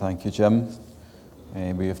Thank you, Jim.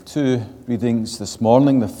 We have two readings this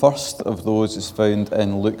morning. The first of those is found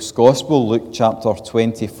in Luke's Gospel, Luke chapter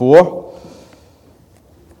 24.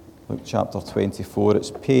 Luke chapter 24, it's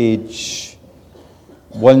page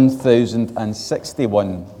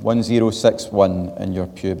 1061 in your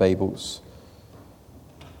pew Bibles.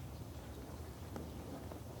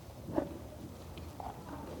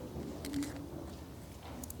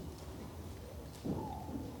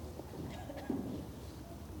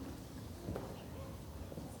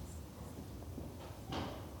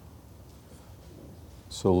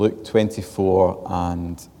 So Luke 24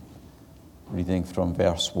 and reading from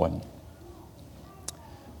verse 1.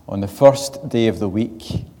 On the first day of the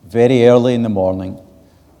week, very early in the morning,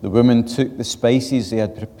 the women took the spices they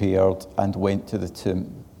had prepared and went to the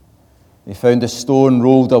tomb. They found a stone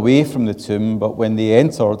rolled away from the tomb, but when they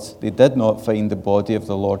entered, they did not find the body of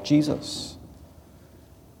the Lord Jesus.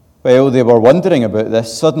 While they were wondering about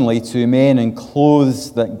this, suddenly two men in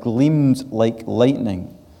clothes that gleamed like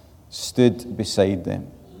lightning stood beside them.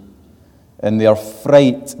 In their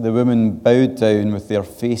fright, the women bowed down with their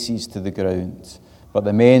faces to the ground. But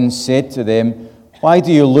the men said to them, "Why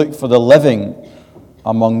do you look for the living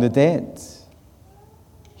among the dead?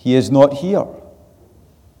 He is not here.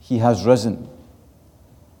 He has risen.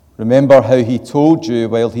 Remember how he told you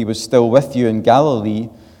while he was still with you in Galilee,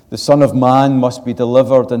 the Son of Man must be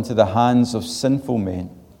delivered into the hands of sinful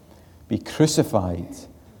men, be crucified,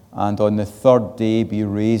 and on the third day be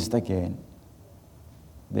raised again."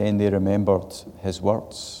 Then they remembered his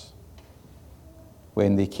words.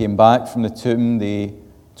 When they came back from the tomb, they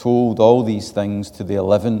told all these things to the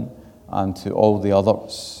 11 and to all the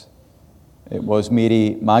others. It was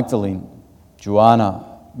Mary Magdalene, Joanna,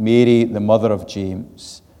 Mary the mother of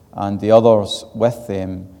James, and the others with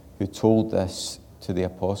them who told this to the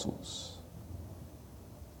apostles.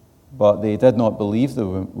 But they did not believe the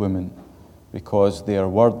women, because their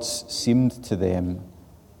words seemed to them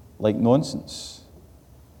like nonsense.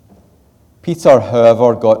 Peter,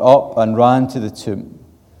 however, got up and ran to the tomb.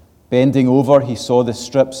 Bending over, he saw the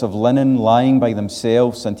strips of linen lying by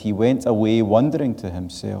themselves, and he went away wondering to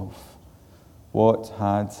himself what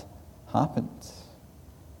had happened.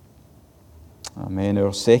 Amen.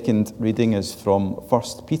 Our second reading is from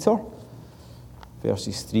 1 Peter,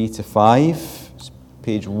 verses 3 to 5. It's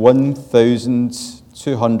page 1217.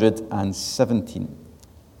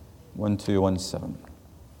 1217.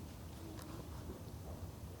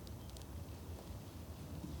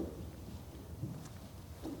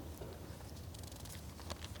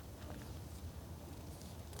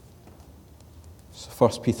 So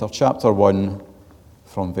 1 Peter chapter 1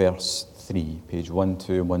 from verse 3, page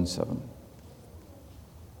 1217.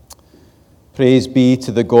 Praise be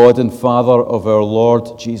to the God and Father of our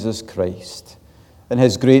Lord Jesus Christ. In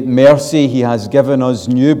his great mercy, he has given us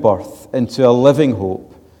new birth into a living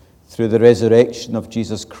hope through the resurrection of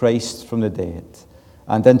Jesus Christ from the dead,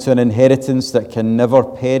 and into an inheritance that can never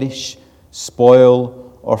perish, spoil,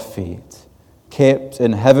 or fade, kept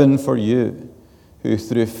in heaven for you, who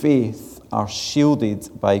through faith are shielded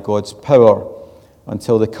by God's power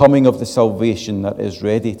until the coming of the salvation that is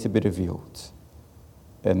ready to be revealed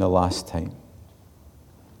in the last time.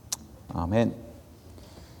 Amen.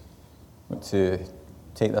 I want to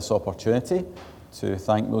take this opportunity to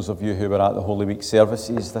thank those of you who were at the Holy Week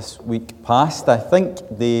services this week past. I think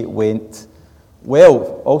they went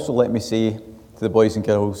well. Also, let me say to the boys and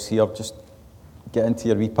girls here, just get into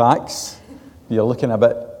your wee packs. You're looking a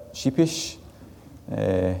bit sheepish.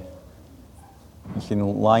 You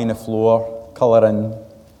can line the floor, colour in.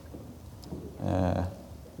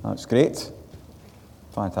 That's great.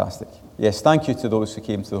 Fantastic. Yes, thank you to those who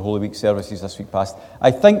came to the Holy Week services this week past.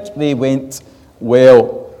 I think they went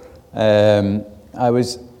well. I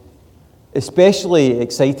was especially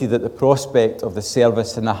excited at the prospect of the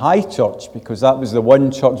service in the High Church, because that was the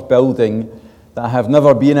one church building that I have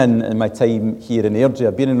never been in my time here in Airdrie.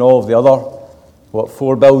 I've been in all of the other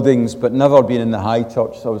 4 buildings, but never been in the High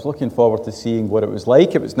Church. So I was looking forward to seeing what it was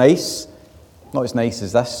like. It was nice. Not as nice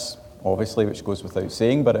as this, obviously, which goes without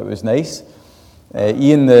saying, but it was nice.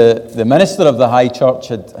 Ian, the minister of the High Church,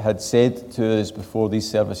 had said to us before these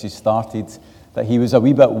services started that he was a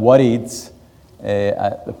wee bit worried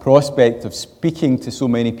at the prospect of speaking to so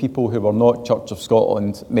many people who were not Church of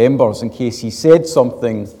Scotland members, in case he said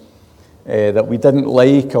something that we didn't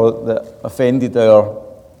like or that offended our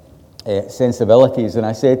sensibilities. And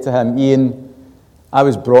I said to him, "Ian, I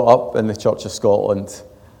was brought up in the Church of Scotland,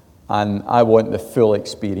 and I want the full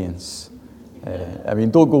experience.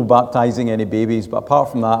 Don't go baptising any babies, but apart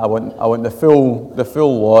from that, I want the full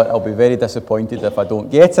lot. I'll be very disappointed if I don't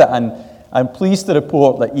get it." And I'm pleased to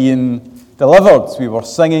report that Ian delivered. We were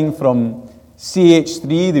singing from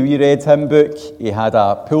CH3, the wee red hymn book. He had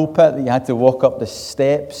a pulpit that you had to walk up the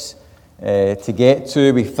steps to get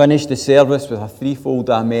to. We finished the service with a threefold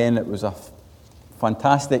amen. It was a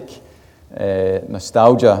fantastic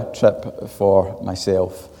nostalgia trip for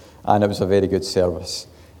myself, and it was a very good service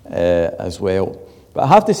as well. But I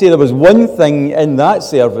have to say there was one thing in that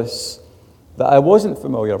service that I wasn't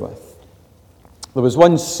familiar with. There was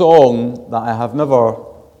one song that I have never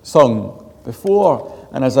sung before,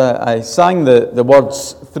 and as I sang the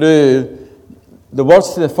words through, the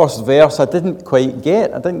words to the first verse I didn't quite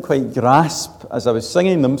get, I didn't quite grasp as I was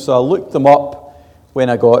singing them, so I looked them up when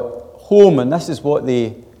I got home, and this is what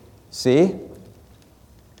they say.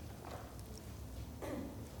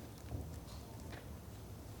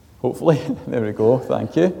 Hopefully. There we go.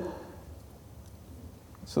 Thank you.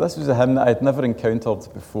 So this was a hymn that I had never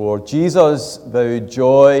encountered before. Jesus, thou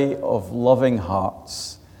joy of loving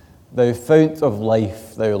hearts, thou fount of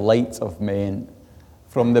life, thou light of men,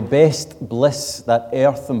 from the best bliss that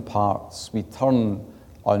earth imparts, we turn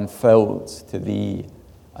unfilled to thee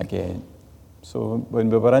again. So when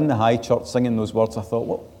we were in the high church singing those words, I thought,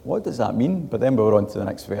 what does that mean? But then we were on to the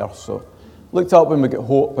next verse. So looked up when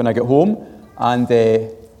I got home and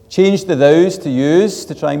changed the thous to yous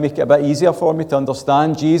to try and make it a bit easier for me to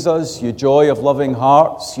understand. Jesus, you joy of loving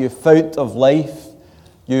hearts, you fount of life,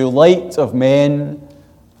 you light of men,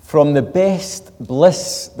 from the best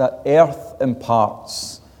bliss that earth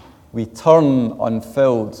imparts, we turn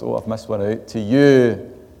unfilled, oh, I've missed one out, to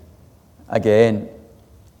you again.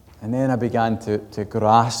 And then I began to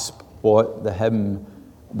grasp what the hymn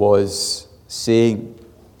was saying.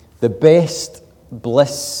 The best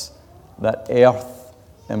bliss that earth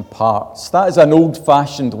imparts. That is an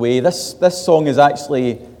old-fashioned way. This song is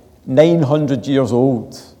actually 900 years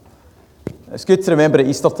old. It's good to remember at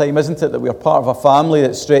Easter time, isn't it, that we're part of a family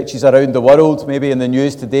that stretches around the world. Maybe in the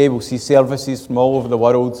news today we'll see services from all over the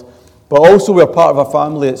world. But also we're part of a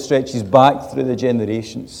family that stretches back through the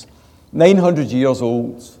generations. 900 years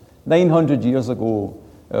old. 900 years ago,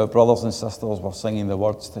 our brothers and sisters were singing the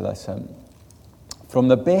words to this hymn. From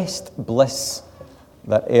the best bliss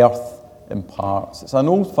that earth imparts. It's an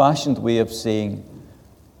old-fashioned way of saying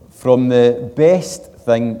from the best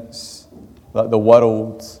things that the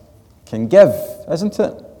world can give, isn't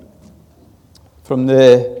it? From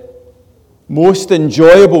the most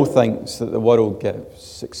enjoyable things that the world gives.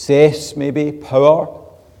 Success, maybe, power,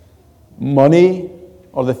 money,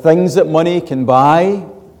 or the things that money can buy.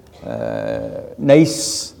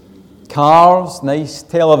 Nice cars, nice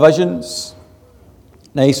televisions,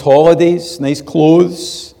 nice holidays, nice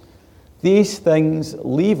clothes. These things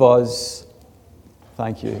leave us,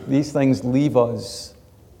 thank you, these things leave us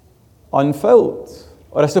unfilled.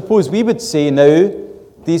 Or I suppose we would say now,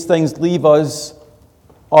 these things leave us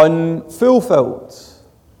unfulfilled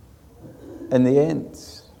in the end.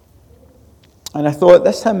 And I thought,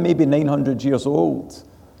 this hymn may be 900 years old,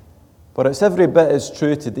 but it's every bit as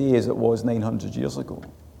true today as it was 900 years ago.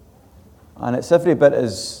 And it's every bit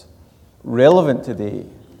as relevant today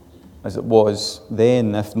as it was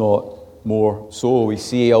then, if not more so. We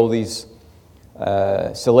see all these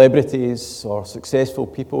celebrities or successful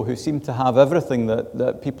people who seem to have everything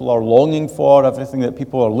that people are longing for, everything that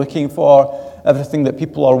people are looking for, everything that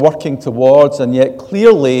people are working towards, and yet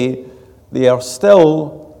clearly they are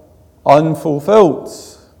still unfulfilled.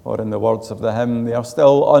 Or in the words of the hymn, they are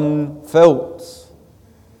still unfilled.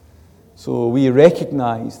 So we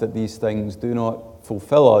recognize that these things do not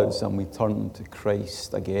fulfill us, and we turn to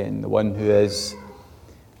Christ again, the one who is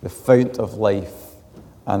the fount of life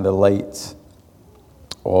and the light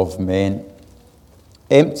of men.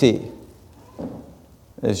 Empty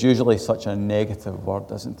is usually such a negative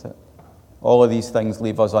word, isn't it? All of these things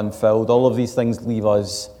leave us unfilled. All of these things leave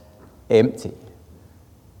us empty.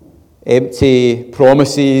 Empty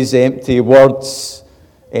promises, empty words,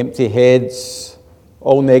 empty heads,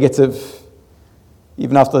 all negative.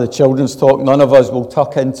 Even after the children's talk, none of us will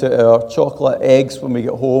tuck into our chocolate eggs when we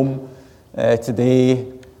get home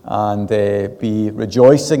today and be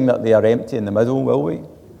rejoicing that they are empty in the middle, will we?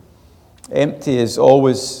 Empty is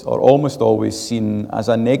always, or almost always, seen as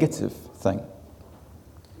a negative thing.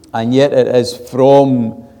 And yet it is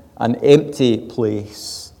from an empty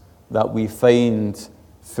place that we find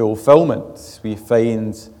fulfillment, we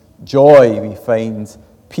find joy, we find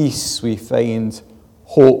peace, we find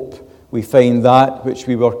hope, we find that which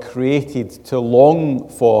we were created to long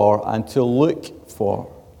for and to look for.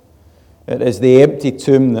 It is the empty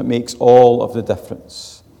tomb that makes all of the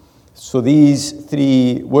difference. So these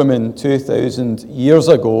three women 2,000 years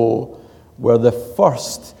ago were the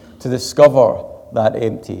first to discover that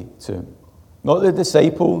empty tomb. Not the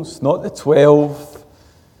disciples, not the 12.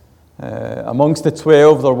 Amongst the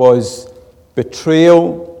 12 there was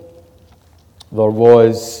betrayal, there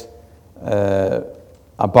was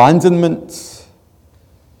abandonment,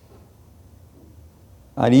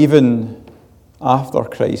 and even after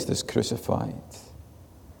Christ is crucified,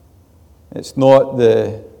 it's not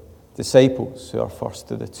the disciples who are first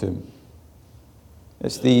to the tomb.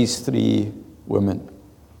 It's these three women.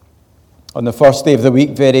 On the first day of the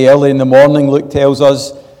week, very early in the morning, Luke tells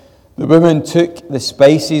us, the women took the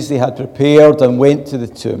spices they had prepared and went to the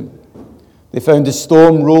tomb. They found the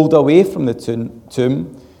stone rolled away from the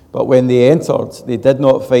tomb, but when they entered, they did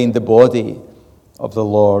not find the body of the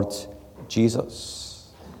Lord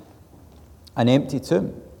Jesus. An empty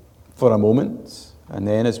tomb for a moment, and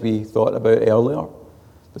then, as we thought about earlier,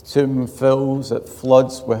 the tomb fills, it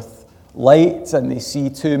floods with light, and they see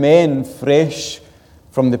two men fresh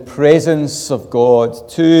from the presence of God,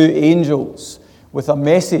 two angels with a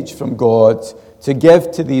message from God to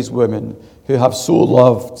give to these women who have so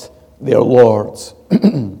loved their Lord.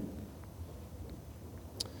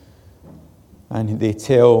 And they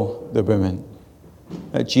tell the women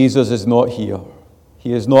that Jesus is not here.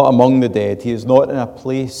 He is not among the dead. He is not in a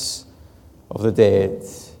place of the dead.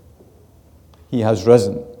 He has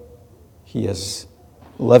risen. He is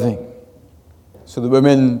living. So the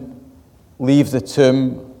women leave the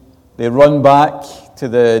tomb. They run back to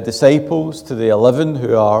the disciples, to the 11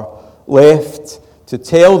 who are left, to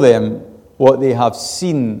tell them what they have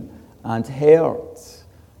seen and heard.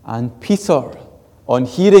 And Peter, on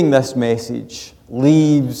hearing this message,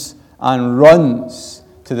 leaves and runs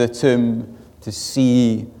to the tomb to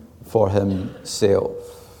see for himself.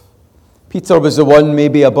 Peter was the one,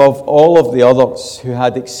 maybe above all of the others, who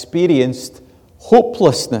had experienced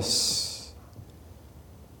hopelessness.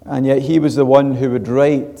 And yet he was the one who would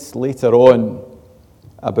write later on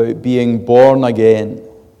about being born again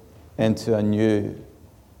into a new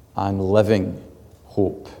and living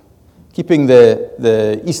hope. Keeping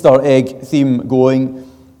the Easter egg theme going,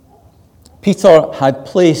 Peter had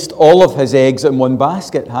placed all of his eggs in one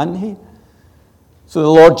basket, hadn't he? So the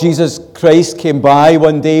Lord Jesus Christ came by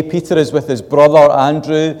one day. Peter is with his brother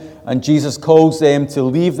Andrew, and Jesus calls them to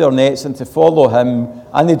leave their nets and to follow him.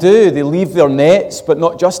 And they do. They leave their nets, but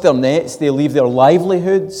not just their nets. They leave their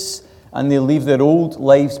livelihoods, and they leave their old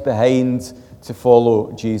lives behind to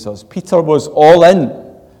follow Jesus. Peter was all in,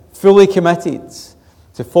 fully committed.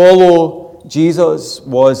 To follow Jesus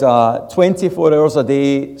was a 24 hours a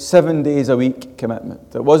day, 7 days a week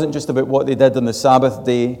commitment. It wasn't just about what they did on the Sabbath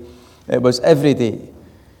day. It was every day.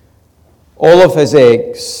 All of his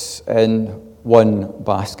eggs in one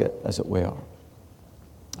basket, as it were.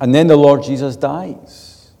 And then the Lord Jesus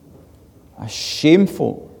dies. A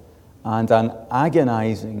shameful and an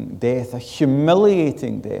agonizing death, a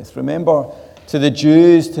humiliating death. Remember, to the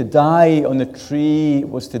Jews, to die on the tree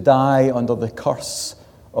was to die under the curse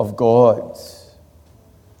of God.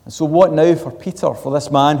 And so what now for Peter, for this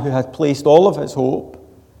man who had placed all of his hope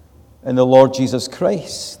in the Lord Jesus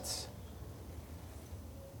Christ?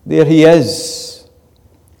 There he is,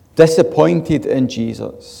 disappointed in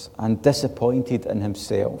Jesus and disappointed in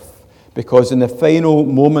himself, because in the final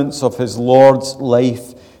moments of his Lord's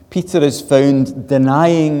life, Peter is found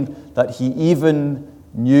denying that he even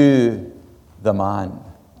knew the man,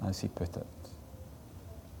 as he put it.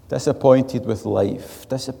 Disappointed with life,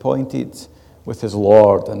 disappointed with his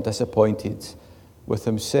Lord, and disappointed with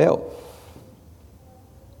himself.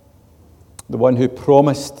 The one who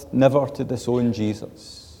promised never to disown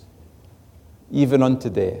Jesus, even unto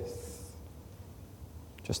death.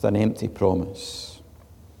 Just an empty promise.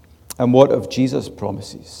 And what of Jesus'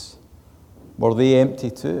 promises? Were they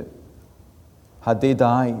empty too? Had they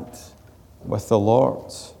died with the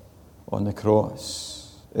Lord on the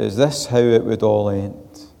cross? Is this how it would all end?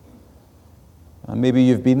 And maybe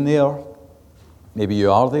you've been there. Maybe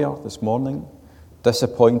you are there this morning,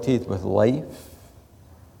 disappointed with life,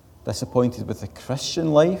 disappointed with the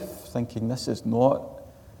Christian life, thinking this is not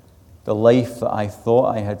the life that I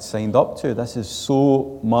thought I had signed up to. This is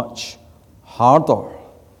so much harder.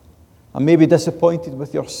 And maybe disappointed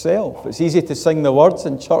with yourself. It's easy to sing the words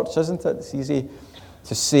in church, isn't it? It's easy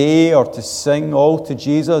to say or to sing, all to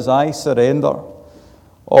Jesus I surrender.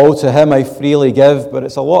 All to him I freely give. But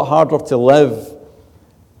it's a lot harder to live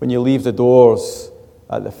when you leave the doors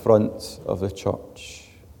at the front of the church.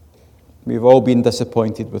 We've all been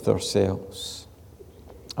disappointed with ourselves.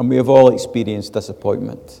 And we have all experienced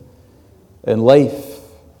disappointment in life.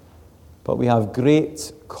 But we have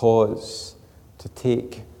great cause to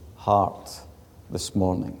take heart this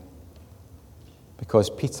morning. Because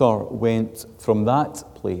Peter went from that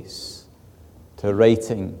place to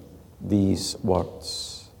writing these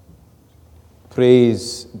words.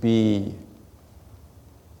 Praise be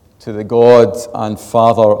to the God and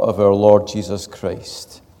Father of our Lord Jesus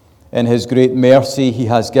Christ. In his great mercy, he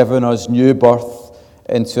has given us new birth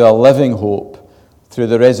into a living hope through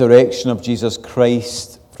the resurrection of Jesus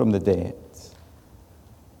Christ from the dead.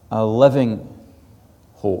 A living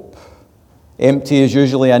hope. Empty is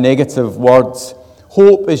usually a negative word.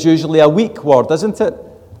 Hope is usually a weak word, isn't it?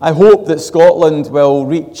 I hope that Scotland will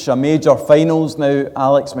reach a major finals now.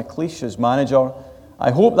 Alex McLeish is manager. I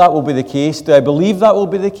hope that will be the case. Do I believe that will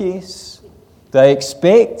be the case? Do I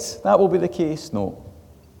expect that will be the case? No.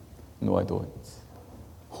 No, I don't.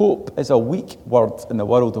 Hope is a weak word in the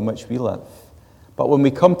world in which we live. But when we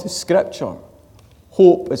come to Scripture,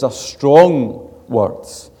 hope is a strong word.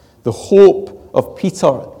 The hope of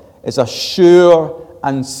Peter is a sure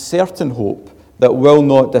and certain hope that will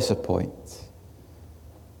not disappoint.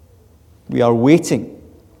 We are waiting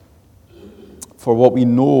for what we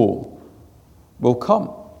know will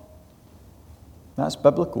come. That's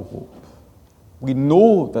biblical hope. We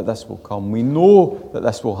know that this will come. We know that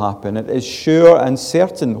this will happen. It is sure and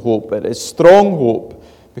certain hope. It is strong hope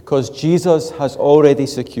because Jesus has already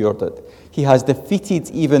secured it. He has defeated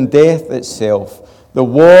even death itself. The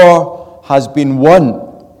war has been won.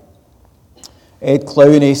 Ed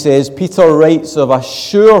Clowney says, Peter writes of a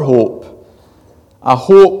sure hope, a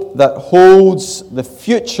hope that holds the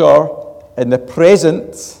future in the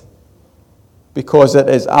present because it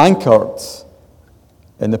is anchored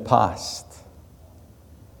in the past.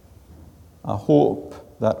 A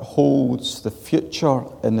hope that holds the future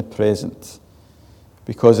in the present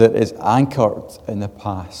because it is anchored in the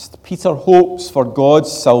past. Peter hopes for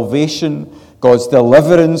God's salvation, God's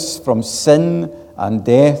deliverance from sin and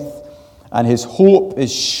death, and his hope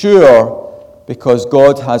is sure because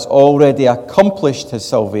God has already accomplished his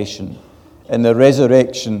salvation in the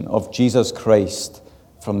resurrection of Jesus Christ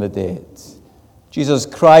from the dead. Jesus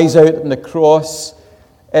cries out on the cross,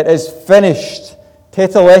 "It is finished,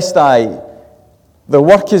 tetelestai." The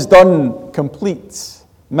work is done, complete,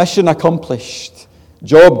 mission accomplished,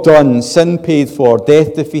 job done, sin paid for,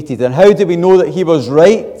 death defeated. And how do we know that he was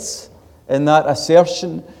right in that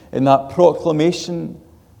assertion, in that proclamation?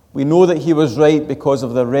 We know that he was right because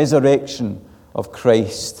of the resurrection of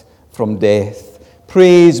Christ from death.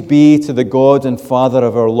 Praise be to the God and Father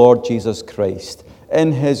of our Lord Jesus Christ.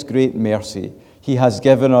 In his great mercy, he has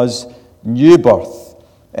given us new birth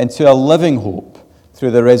into a living hope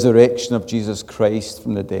through the resurrection of Jesus Christ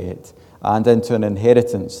from the dead, and into an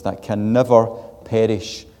inheritance that can never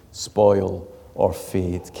perish, spoil, or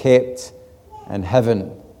fade, kept in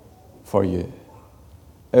heaven for you.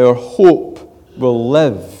 Our hope will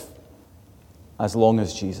live as long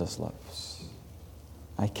as Jesus lives.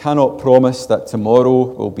 I cannot promise that tomorrow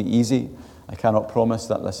will be easy. I cannot promise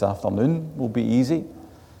that this afternoon will be easy.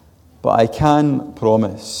 But I can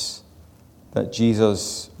promise that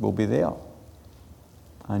Jesus will be there.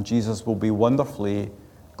 And Jesus will be wonderfully,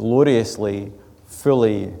 gloriously,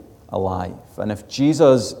 fully alive. And if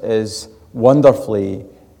Jesus is wonderfully,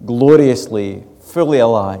 gloriously, fully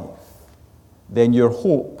alive, then your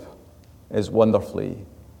hope is wonderfully,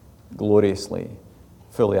 gloriously,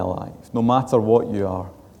 fully alive. No matter what you are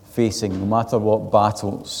facing, no matter what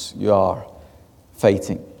battles you are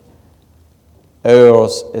fighting,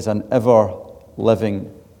 ours is an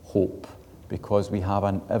ever-living hope because we have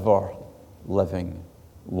an ever-living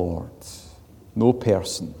Lord. No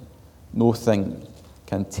person, no thing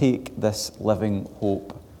can take this living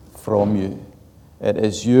hope from you. It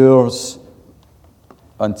is yours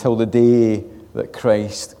until the day that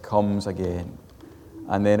Christ comes again.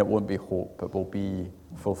 And then it won't be hope, it will be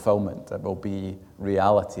fulfillment, it will be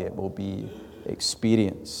reality, it will be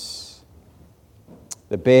experience.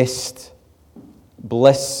 The best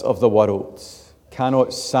bliss of the world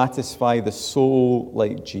cannot satisfy the soul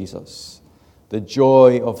like Jesus. The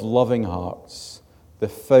joy of loving hearts, the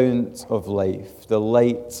fount of life, the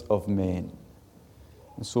light of men.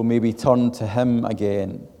 And so may we turn to him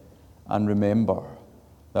again and remember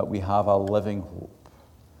that we have a living hope.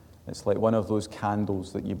 It's like one of those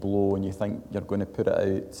candles that you blow and you think you're going to put it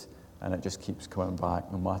out and it just keeps coming back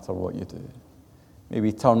no matter what you do. May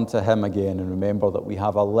we turn to him again and remember that we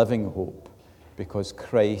have a living hope because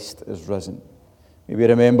Christ is risen. May we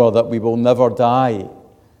remember that we will never die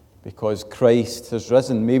because Christ has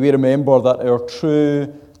risen. May we remember that our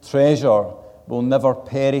true treasure will never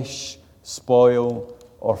perish, spoil,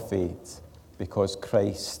 or fade because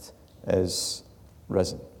Christ is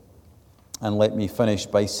risen. And let me finish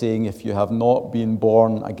by saying, if you have not been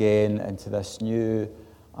born again into this new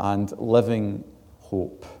and living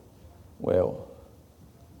hope, well,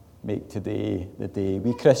 make today the day.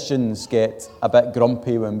 We Christians get a bit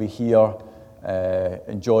grumpy when we hear,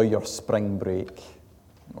 enjoy your spring break.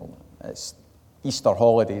 Well, it's Easter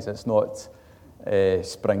holidays, it's not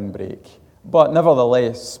spring break. But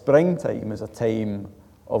nevertheless, springtime is a time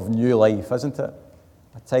of new life, isn't it?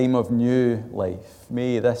 A time of new life.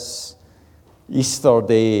 May this Easter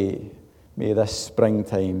day, may this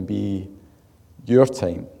springtime be your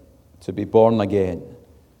time to be born again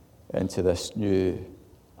into this new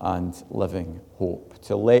and living hope,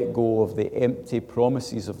 to let go of the empty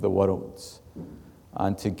promises of the world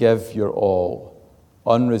and to give your all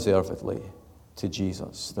unreservedly to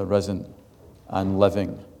Jesus, the risen and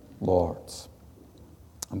living Lord.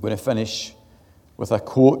 I'm going to finish with a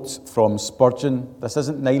quote from Spurgeon. This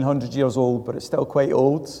isn't 900 years old, but it's still quite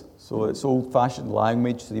old, so it's old-fashioned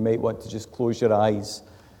language, so you might want to just close your eyes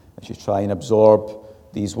as you try and absorb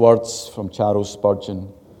these words from Charles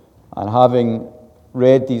Spurgeon. And having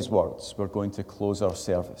read these words, we're going to close our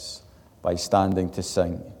service by standing to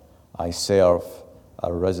sing, I Serve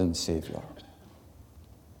a Risen Saviour.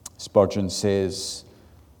 Spurgeon says,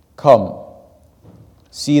 come,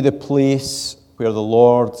 see the place where the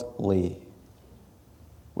Lord lay,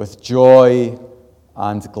 with joy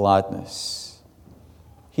and gladness.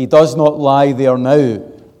 He does not lie there now.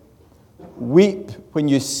 Weep when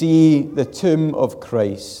you see the tomb of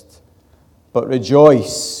Christ, but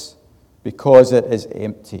rejoice because it is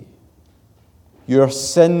empty. Your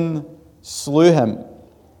sin slew him,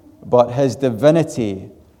 but his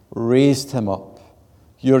divinity raised him up.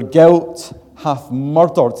 Your guilt hath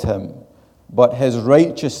murdered him, but his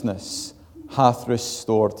righteousness hath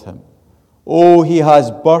restored him. Oh, he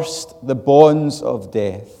has burst the bonds of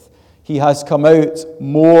death. He has come out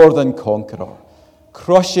more than conqueror,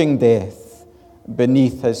 crushing death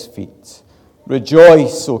beneath his feet.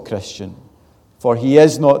 Rejoice, O Christian, for he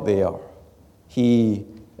is not there. He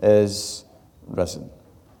is risen.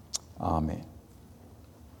 Amen.